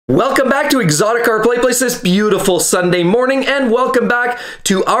Welcome back to Exotic Car Play Place this beautiful Sunday morning, and welcome back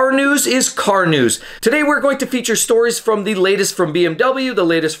to Our News is Car News. Today we're going to feature stories from the latest from BMW, the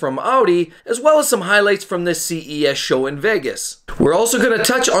latest from Audi, as well as some highlights from the CES show in Vegas. We're also going to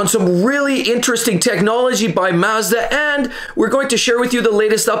touch on some really interesting technology by Mazda, and we're going to share with you the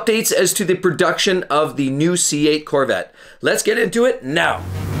latest updates as to the production of the new C8 Corvette. Let's get into it now.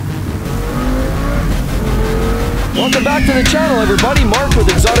 Welcome back to the channel, everybody. Mark with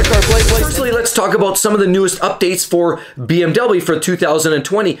Exotic Car Play Place. Firstly, let's talk about some of the newest updates for BMW for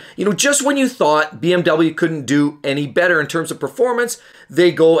 2020. You know, just when you thought BMW couldn't do any better in terms of performance,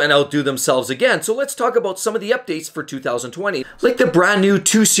 they go and outdo themselves again. So let's talk about some of the updates for 2020, like the brand new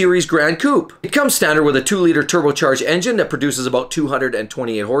 2 Series Grand Coupe. It comes standard with a 2-liter turbocharged engine that produces about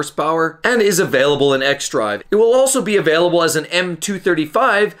 228 horsepower and is available in xDrive. It will also be available as an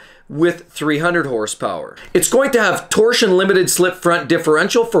M235 with 300 horsepower. It's going to have torsion limited slip front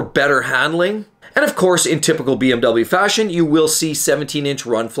differential for better handling. And of course, in typical BMW fashion, you will see 17-inch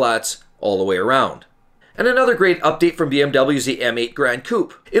run flats all the way around. And another great update from BMW is the M8 Grand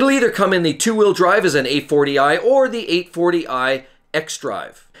Coupe. It'll either come in the 2-wheel drive as an 840i or the 840i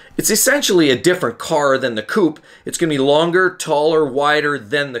xDrive. It's essentially a different car than the Coupe. It's going to be longer, taller, wider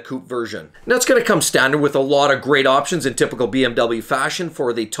than the Coupe version. Now it's going to come standard with a lot of great options in typical BMW fashion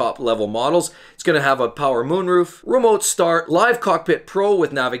for the top level models. It's going to have a power moonroof, remote start, live cockpit pro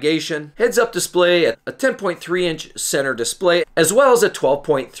with navigation, heads-up display, a 10.3-inch center display, as well as a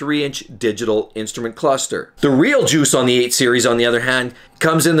 12.3-inch digital instrument cluster. The real juice on the 8 Series, on the other hand,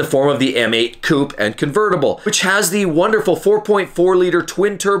 comes in the form of the M8 Coupe and convertible, which has the wonderful 4.4-liter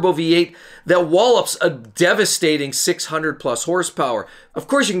twin-turbo V8 that wallops a devastating 600 plus horsepower. Of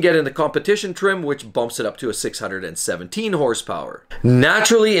course, you can get in the competition trim, which bumps it up to a 617 horsepower.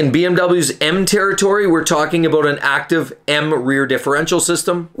 Naturally, in BMW's M territory, we're talking about an active M rear differential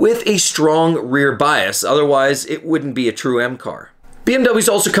system with a strong rear bias. Otherwise, it wouldn't be a true M car. BMW is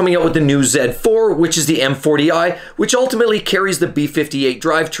also coming out with the new Z4, which is the M40i, which ultimately carries the B58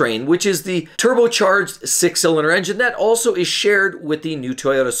 drivetrain, which is the turbocharged 6-cylinder engine that also is shared with the new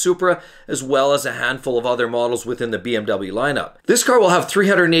Toyota Supra, as well as a handful of other models within the BMW lineup. This car will have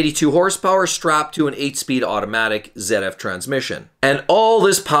 382 horsepower strapped to an 8-speed automatic ZF transmission. And all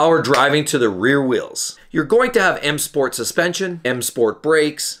this power driving to the rear wheels. You're going to have M Sport suspension, M Sport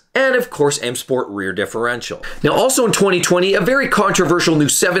brakes, and of course M Sport rear differential. Now also in 2020, a very controversial new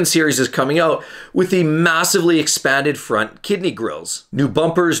 7 Series is coming out with the massively expanded front kidney grills. New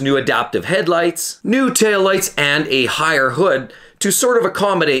bumpers, new adaptive headlights, new taillights, and a higher hood to sort of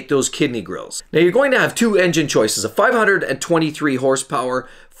accommodate those kidney grills. Now you're going to have 2 engine choices, a 523 horsepower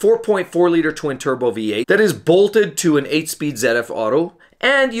 4.4-liter twin-turbo V8 that is bolted to an 8-speed ZF Auto,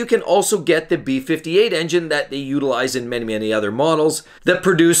 and you can also get the B58 engine that they utilize in many other models that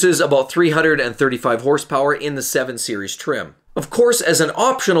produces about 335 horsepower in the 7 Series trim. Of course, as an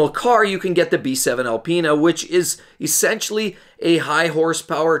optional car, you can get the B7 Alpina, which is essentially a high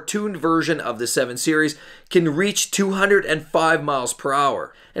horsepower tuned version of the 7 Series, can reach 205 miles per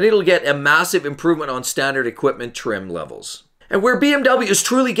hour, and it'll get a massive improvement on standard equipment trim levels. And where BMW is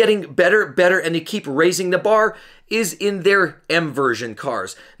truly getting better, and they keep raising the bar, is in their M version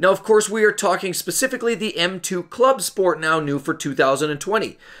cars. Now, of course, we are talking specifically the M2 Club Sport, now new for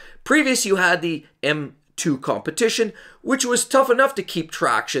 2020. Previous, you had the M2 Competition, which was tough enough to keep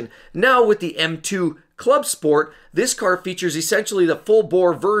traction. Now with the M2 Club Sport, this car features essentially the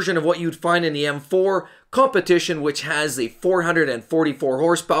full-bore version of what you'd find in the M4 Competition, which has a 444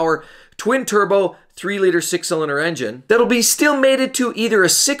 horsepower twin-turbo 3-liter 6-cylinder engine that'll be still mated to either a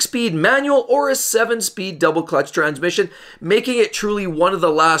 6-speed manual or a 7-speed double-clutch transmission, making it truly one of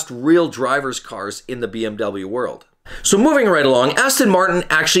the last real driver's cars in the BMW world. So moving right along, Aston Martin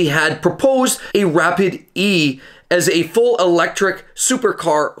actually had proposed a Rapid E as a full electric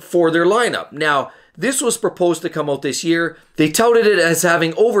supercar for their lineup. Now, this was proposed to come out this year. They touted it as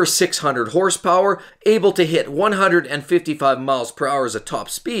having over 600 horsepower, able to hit 155 miles per hour as a top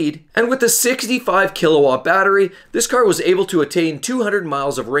speed, and with a 65 kilowatt battery, this car was able to attain 200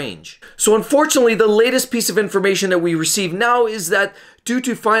 miles of range. So unfortunately, the latest piece of information that we receive now is that due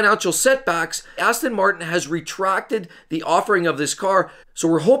to financial setbacks, Aston Martin has retracted the offering of this car. So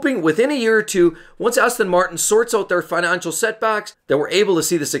we're hoping within a year or two, once Aston Martin sorts out their financial setbacks, that we're able to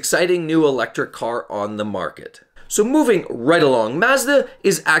see this exciting new electric car on the market. So moving right along, Mazda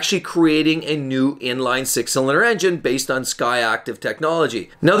is actually creating a new inline 6-cylinder engine based on Skyactiv technology.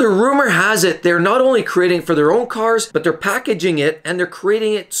 Now, the rumor has it they're not only creating for their own cars, but they're packaging it and they're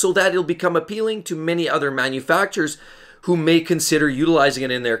creating it so that it'll become appealing to many other manufacturers who may consider utilizing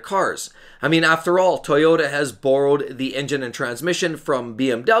it in their cars. I mean, after all, Toyota has borrowed the engine and transmission from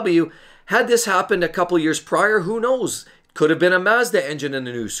BMW. Had this happened a couple years prior, who knows? Could have been a Mazda engine in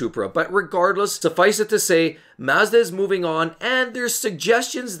the new Supra. But regardless, suffice it to say, Mazda is moving on, and there's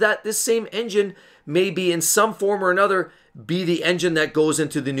suggestions that this same engine may be in some form or another be the engine that goes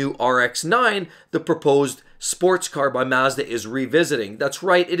into the new RX-9, the proposed sports car by Mazda is revisiting. That's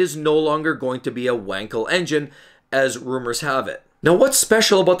right, it is no longer going to be a Wankel engine, as rumors have it. Now, what's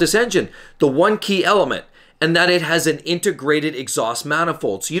special about this engine? The one key element, and that it has an integrated exhaust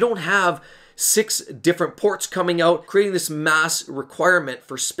manifold. So you don't have 6 different ports coming out, creating this mass requirement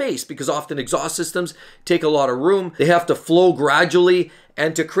for space, because often exhaust systems take a lot of room. They have to flow gradually,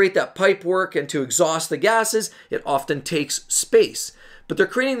 and to create that pipe work and to exhaust the gases, it often takes space. But they're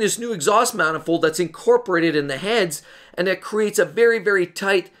creating this new exhaust manifold that's incorporated in the heads, and it creates a very, very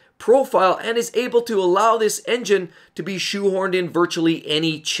tight profile and is able to allow this engine to be shoehorned in virtually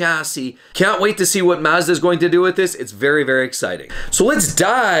any chassis. Can't wait to see what Mazda is going to do with this. It's very, very exciting. So let's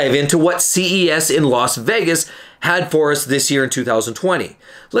dive into what CES in Las Vegas had for us this year in 2020.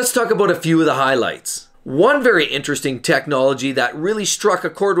 Let's talk about a few of the highlights. One very interesting technology that really struck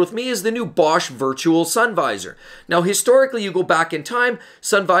a chord with me is the new Bosch Virtual Sun Visor. Now, historically, you go back in time,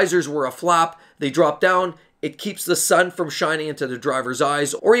 sun visors were a flap, they drop down, it keeps the sun from shining into the driver's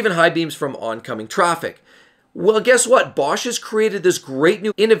eyes or even high beams from oncoming traffic. Well, guess what? Bosch has created this great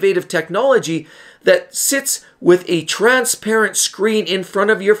new innovative technology that sits with a transparent screen in front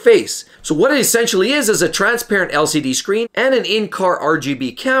of your face. So what it essentially is a transparent LCD screen and an in-car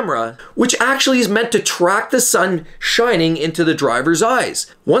RGB camera, which actually is meant to track the sun shining into the driver's eyes.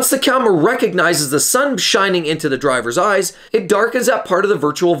 Once the camera recognizes the sun shining into the driver's eyes, it darkens that part of the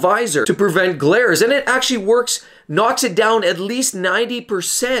virtual visor to prevent glares, and it actually works, knocks it down at least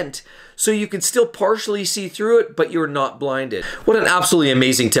 90%. So you can still partially see through it, but you're not blinded. What an absolutely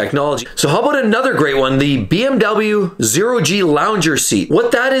amazing technology. So how about another great one, the BMW Zero-G Lounger Seat.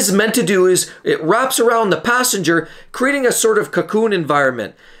 What that is meant to do is it wraps around the passenger, creating a sort of cocoon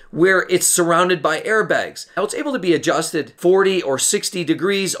environment where it's surrounded by airbags. Now, it's able to be adjusted 40 or 60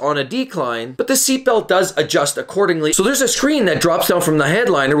 degrees on a decline, but the seatbelt does adjust accordingly. So there's a screen that drops down from the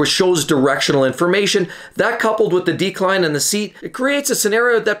headliner which shows directional information. That, coupled with the decline in the seat, it creates a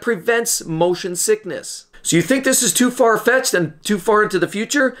scenario that prevents motion sickness. So you think this is too far-fetched and too far into the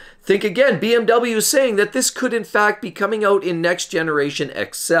future? Think again. BMW is saying that this could in fact be coming out in next generation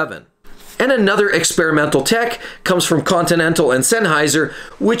X7. And another experimental tech comes from Continental and Sennheiser,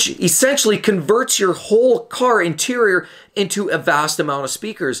 which essentially converts your whole car interior into a vast amount of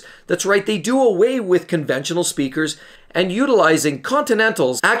speakers. That's right, they do away with conventional speakers, and utilizing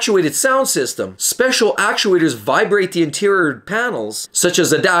Continental's actuated sound system, special actuators vibrate the interior panels, such as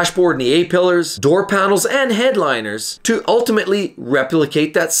the dashboard and the A-pillars, door panels, and headliners, to ultimately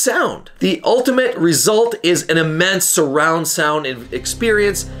replicate that sound. The ultimate result is an immense surround sound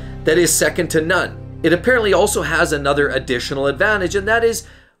experience that is second to none. It apparently also has another additional advantage, and that is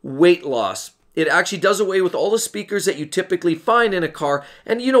weight loss. It actually does away with all the speakers that you typically find in a car,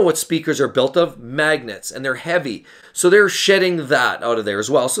 and you know what speakers are built of? Magnets, and they're heavy. So they're shedding that out of there as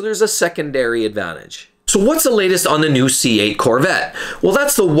well. So there's a secondary advantage. So what's the latest on the new C8 Corvette? Well,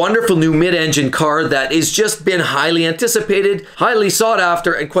 that's the wonderful new mid-engine car that has just been highly anticipated, highly sought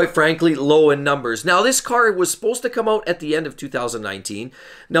after, and quite frankly, low in numbers. Now, this car was supposed to come out at the end of 2019.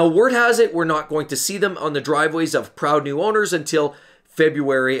 Now, word has it we're not going to see them on the driveways of proud new owners until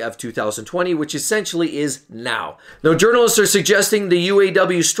February of 2020, which essentially is now. Now, journalists are suggesting the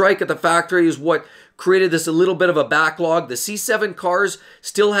UAW strike at the factory is what created this a little bit of a backlog. The C7 cars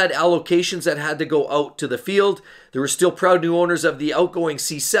still had allocations that had to go out to the field. There were still proud new owners of the outgoing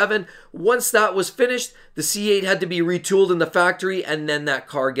C7. Once that was finished, the C8 had to be retooled in the factory, and then that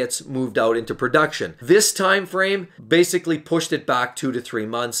car gets moved out into production. This time frame basically pushed it back 2 to 3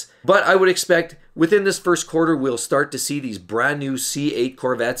 months, but I would expect within this first quarter, we'll start to see these brand new C8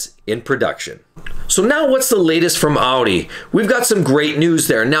 Corvettes in production. So now what's the latest from Audi? We've got some great news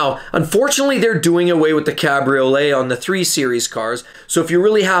there. Now, unfortunately, they're doing away with the Cabriolet on the 3 Series cars. So if you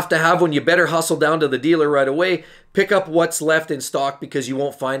really have to have one, you better hustle down to the dealer right away. Pick up what's left in stock because you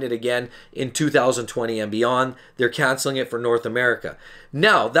won't find it again in 2020 and beyond. They're canceling it for North America.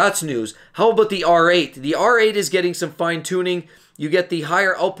 Now, that's news. How about the R8? The R8 is getting some fine-tuning. You get the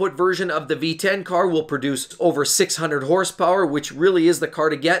higher output version of the V10 car, will produce over 600 horsepower, which really is the car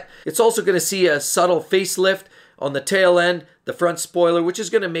to get. It's also going to see a subtle facelift on the tail end, the front spoiler, which is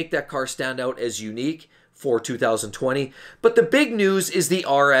going to make that car stand out as unique for 2020. But the big news is the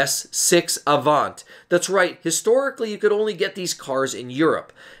RS6 Avant. That's right, historically you could only get these cars in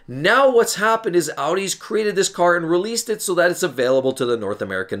Europe. Now what's happened is Audi's created this car and released it so that it's available to the North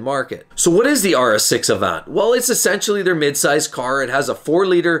American market. So what is the RS6 Avant? Well, it's essentially their mid-size car. It has a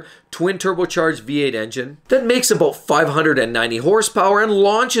 4-liter twin turbocharged V8 engine that makes about 590 horsepower and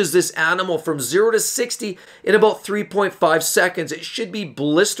launches this animal from 0 to 60 in about 3.5 seconds. It should be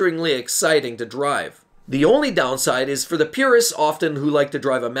blisteringly exciting to drive. The only downside is for the purists, often who like to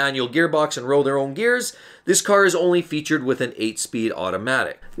drive a manual gearbox and roll their own gears, this car is only featured with an 8-speed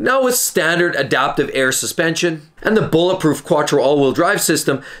automatic. Now with standard adaptive air suspension and the bulletproof quattro all-wheel drive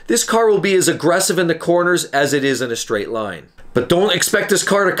system, this car will be as aggressive in the corners as it is in a straight line. But don't expect this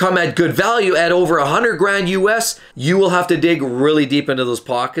car to come at good value. At over 100 grand US, you will have to dig really deep into those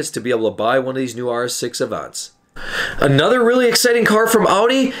pockets to be able to buy one of these new RS6 Avants. Another really exciting car from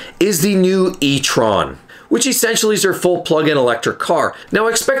Audi is the new E Tron, which essentially is their full plug-in electric car. Now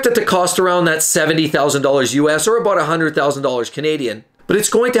expect it to cost around that $70,000 US or about $100,000 Canadian. But it's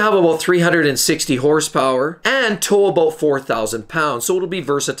going to have about 360 horsepower and tow about 4,000 pounds, so it'll be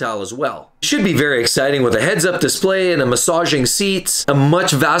versatile as well. It should be very exciting with a heads-up display and a massaging seats, a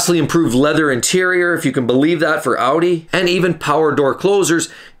much vastly improved leather interior, if you can believe that for Audi, and even power door closers.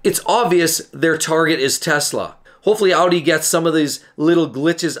 It's obvious their target is Tesla. Hopefully Audi gets some of these little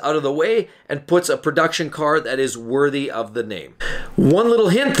glitches out of the way and puts a production car that is worthy of the name. One little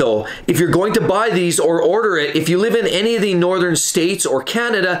hint though, if you're going to buy these or order it, if you live in any of the northern states or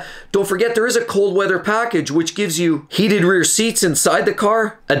Canada, don't forget there is a cold weather package which gives you heated rear seats inside the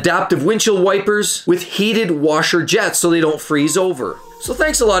car, adaptive windshield wipers with heated washer jets so they don't freeze over. So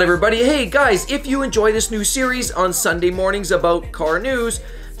thanks a lot everybody. Hey guys, if you enjoy this new series on Sunday mornings about car news,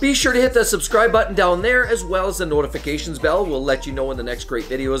 be sure to hit that subscribe button down there, as well as the notifications bell. We'll let you know when the next great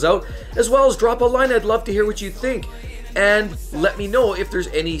video is out, as well as drop a line. I'd love to hear what you think. And let me know if there's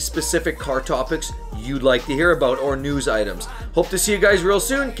any specific car topics you'd like to hear about or news items. Hope to see you guys real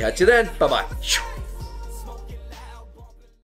soon. Catch you then. Bye-bye.